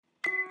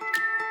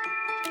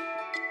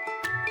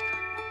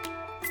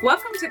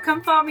Welcome to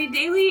Come Follow Me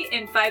Daily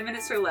in 5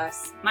 minutes or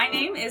less. My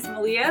name is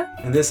Malia.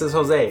 And this is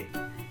Jose.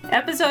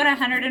 Episode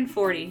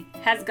 140.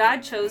 Has God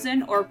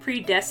chosen or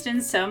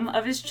predestined some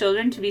of his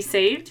children to be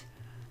saved?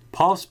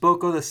 Paul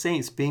spoke of the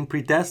saints being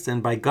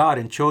predestined by God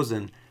and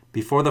chosen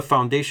before the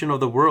foundation of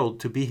the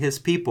world to be his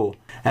people.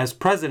 As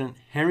President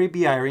Henry B.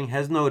 Eyring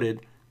has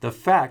noted, the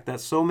fact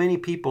that so many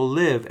people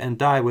live and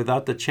die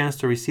without the chance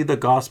to receive the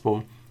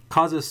gospel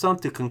causes some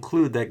to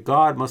conclude that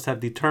God must have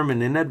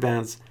determined in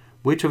advance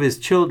which of his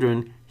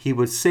children he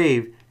would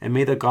save and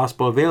made the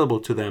gospel available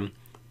to them,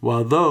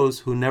 while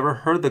those who never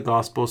heard the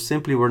gospel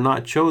simply were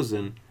not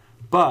chosen.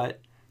 But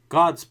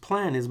God's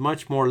plan is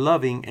much more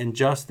loving and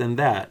just than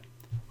that.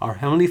 Our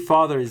Heavenly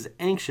Father is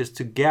anxious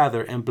to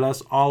gather and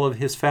bless all of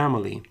his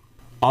family.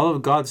 All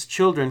of God's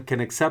children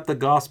can accept the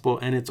gospel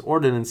and its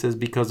ordinances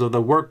because of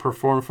the work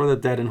performed for the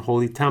dead in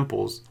holy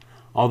temples.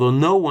 Although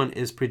no one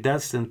is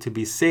predestined to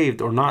be saved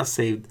or not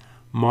saved,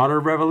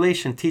 modern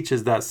revelation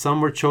teaches that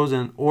some were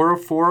chosen or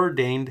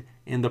foreordained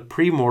in the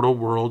premortal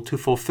world to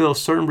fulfill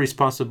certain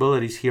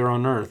responsibilities here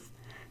on earth.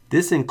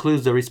 This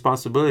includes the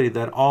responsibility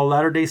that all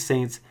Latter-day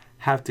Saints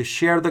have to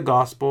share the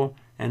gospel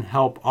and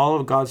help all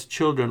of God's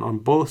children on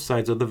both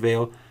sides of the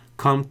veil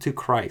come to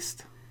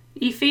Christ.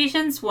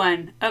 Ephesians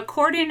 1.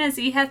 According as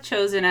he hath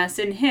chosen us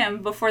in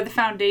him before the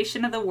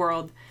foundation of the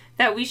world,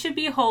 that we should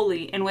be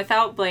holy and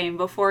without blame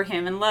before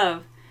him in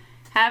love,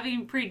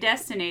 having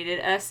predestinated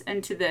us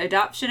unto the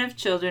adoption of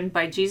children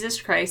by Jesus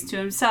Christ to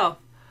himself,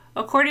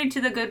 according to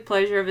the good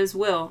pleasure of his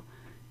will,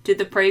 to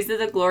the praise of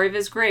the glory of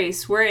his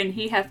grace, wherein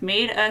he hath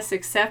made us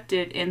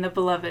accepted in the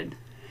beloved.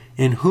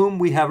 In whom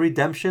we have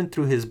redemption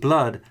through his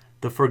blood,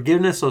 the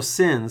forgiveness of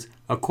sins,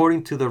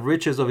 according to the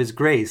riches of his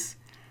grace,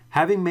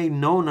 having made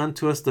known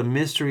unto us the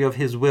mystery of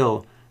his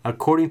will,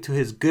 according to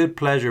his good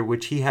pleasure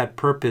which he had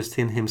purposed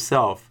in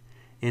himself,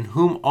 in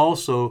whom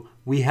also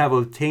we have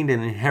obtained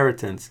an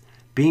inheritance,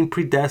 being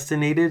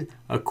predestinated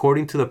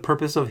according to the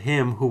purpose of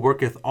him who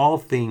worketh all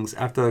things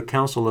after the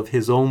counsel of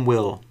his own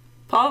will.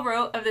 Paul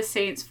wrote of the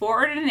saints'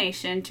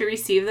 foreordination to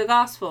receive the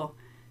gospel,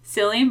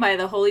 sealing by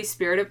the Holy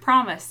Spirit of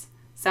promise,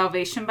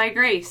 salvation by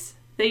grace,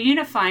 the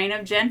unifying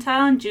of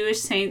Gentile and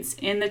Jewish saints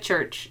in the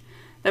church,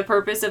 the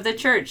purpose of the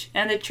church,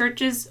 and the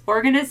church's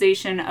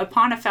organization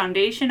upon a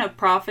foundation of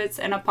prophets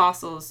and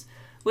apostles,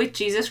 with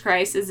Jesus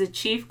Christ as the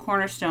chief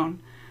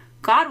cornerstone.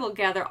 God will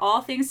gather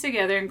all things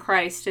together in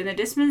Christ in the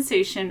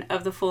dispensation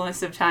of the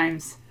fullness of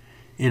times.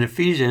 In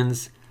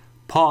Ephesians,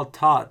 Paul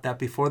taught that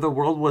before the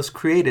world was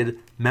created,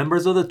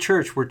 members of the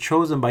church were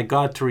chosen by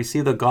God to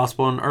receive the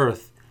gospel on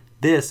earth.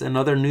 This and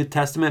other New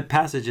Testament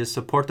passages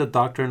support the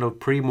doctrine of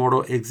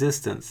premortal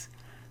existence.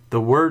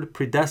 The word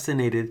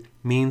predestinated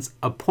means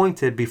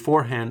appointed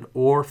beforehand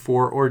or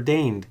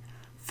foreordained.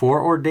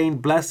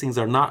 Foreordained blessings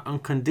are not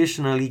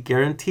unconditionally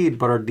guaranteed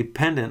but are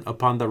dependent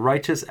upon the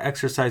righteous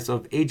exercise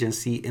of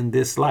agency in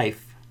this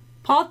life.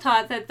 Paul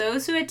taught that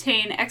those who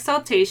attain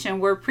exaltation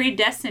were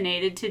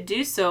predestinated to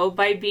do so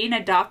by being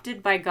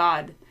adopted by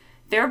God,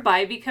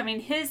 thereby becoming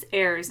his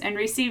heirs and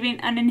receiving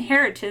an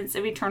inheritance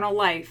of eternal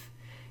life.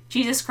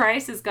 Jesus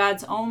Christ is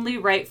God's only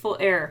rightful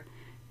heir.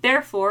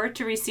 Therefore,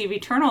 to receive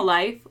eternal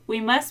life,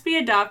 we must be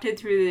adopted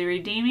through the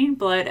redeeming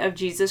blood of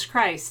Jesus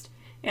Christ,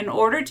 in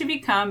order to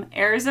become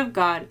heirs of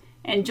God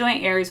and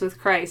joint heirs with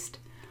Christ.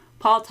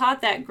 Paul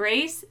taught that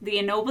grace, the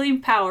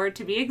ennobling power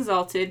to be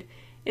exalted,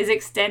 is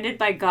extended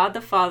by God the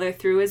Father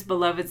through his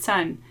beloved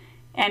Son,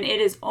 and it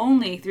is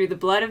only through the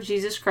blood of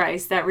Jesus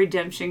Christ that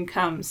redemption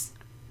comes.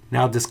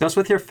 Now discuss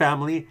with your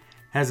family,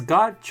 has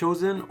God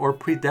chosen or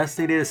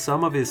predestinated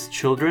some of his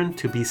children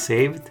to be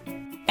saved?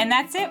 And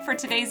that's it for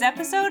today's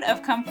episode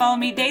of Come Follow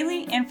Me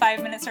Daily in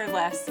 5 minutes or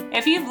less.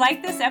 If you've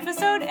liked this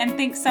episode and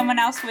think someone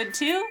else would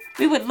too,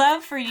 we would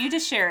love for you to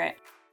share it.